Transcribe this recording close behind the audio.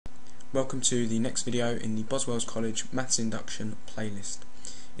Welcome to the next video in the Boswells College Maths Induction playlist.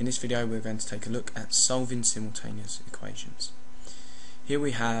 In this video we're going to take a look at solving simultaneous equations. Here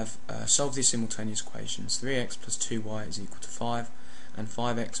we have solved these simultaneous equations. 3x plus 2y is equal to 5 and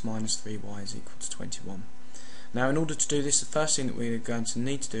 5x minus 3y is equal to 21. Now in order to do this, the first thing that we're going to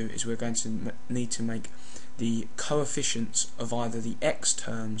need to do is we're going to need to make the coefficients of either the x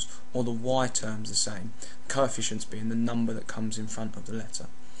terms or the y terms the same. Coefficients being the number that comes in front of the letter.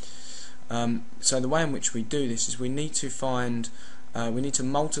 So the way in which we do this is we need to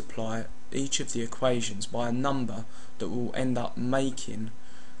multiply each of the equations by a number that will end up making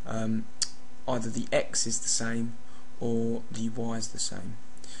either the x is the same or the y is the same.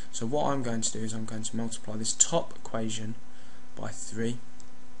 So what I'm going to do is I'm going to multiply this top equation by 3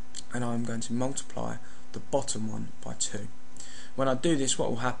 and I'm going to multiply the bottom one by 2. When I do this, what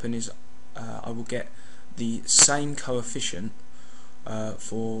will happen is I will get the same coefficient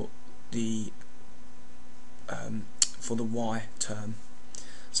for the y term.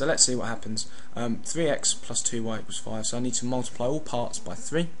 So let's see what happens. 3x plus 2y equals 5, so I need to multiply all parts by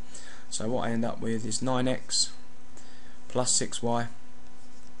 3. So what I end up with is 9x plus 6y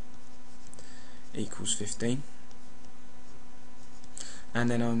equals 15, and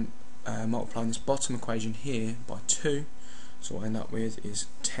then I'm multiplying this bottom equation here by 2, so what I end up with is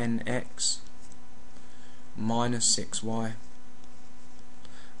 10x minus 6y,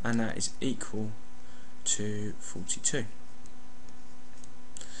 and that is equal to 42.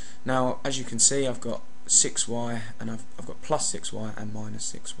 Now as you can see, I've got 6y and I've got plus 6y and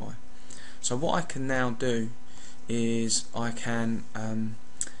minus 6y. So what I can now do is I can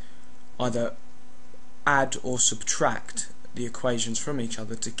either add or subtract the equations from each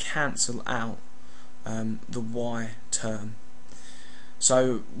other to cancel out the y term.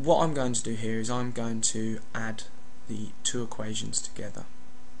 So what I'm going to do here is I'm going to add the two equations together.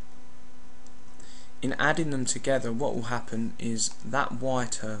 In adding them together, what will happen is that y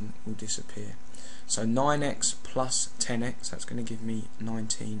term will disappear. So 9x plus 10x, that's going to give me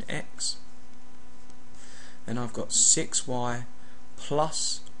 19x. Then I've got 6y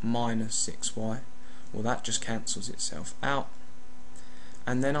plus minus 6y. Well, that just cancels itself out.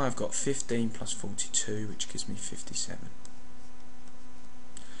 And then I've got 15 plus 42, which gives me 57.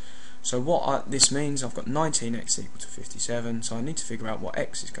 So what this means, I've got 19x equal to 57, so I need to figure out what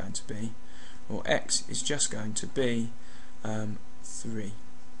x is going to be. Well, x is just going to be 3.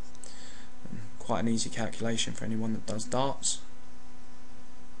 Quite an easy calculation for anyone that does darts,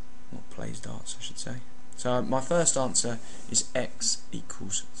 or plays darts I should say. So my first answer is x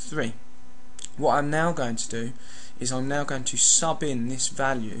equals 3. What I'm now going to do is I'm now going to sub in this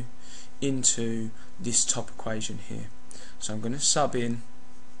value into this top equation here. So I'm going to sub in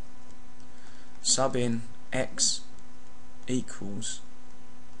x equals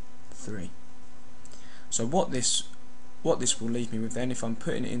 3. So what this will leave me with then, if I'm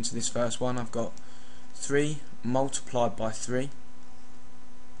putting it into this first one, I've got 3 multiplied by 3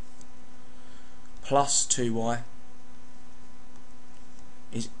 plus 2y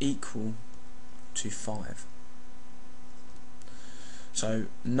is equal to 5. So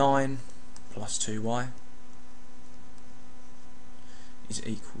 9 plus 2y is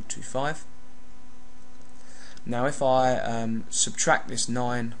equal to 5. Now if I subtract this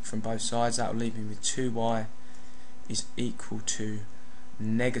 9 from both sides, that will leave me with 2y is equal to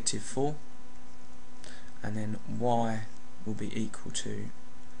negative 4, and then y will be equal to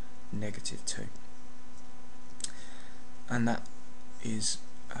negative 2. And that is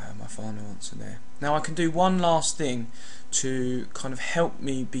my final answer there. Now I can do one last thing to kind of help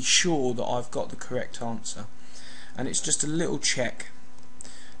me be sure that I've got the correct answer, and it's just a little check.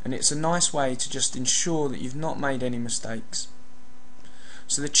 And it's a nice way to just ensure that you've not made any mistakes.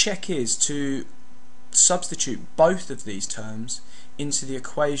 So the check is to substitute both of these terms into the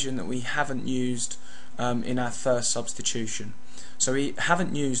equation that we haven't used in our first substitution. So we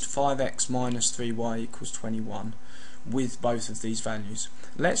haven't used 5x minus 3y equals 21 with both of these values.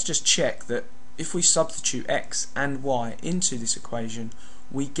 Let's just check that if we substitute x and y into this equation,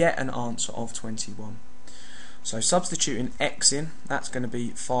 we get an answer of 21. So substituting x in, that's going to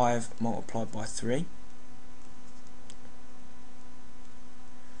be 5 multiplied by 3.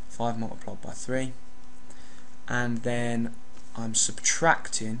 5 multiplied by 3. And then I'm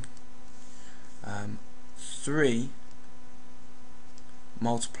subtracting 3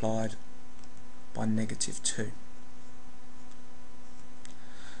 multiplied by negative 2.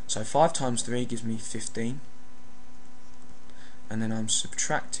 So 5 times 3 gives me 15. And then I'm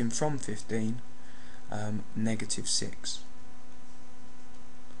subtracting from 15 negative 6,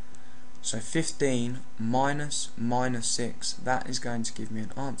 So 15 minus 6, that is going to give me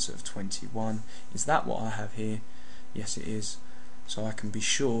an answer of 21. Is that what I have here? Yes, it is. So I can be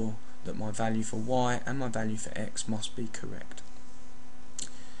sure that my value for y and my value for x must be correct.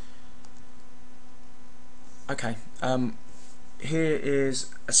 Okay, here is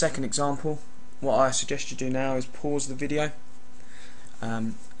a second example. What I suggest you do now is pause the video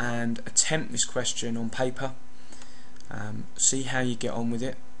and attempt this question on paper. See how you get on with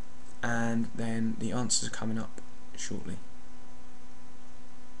it, and then the answers are coming up shortly.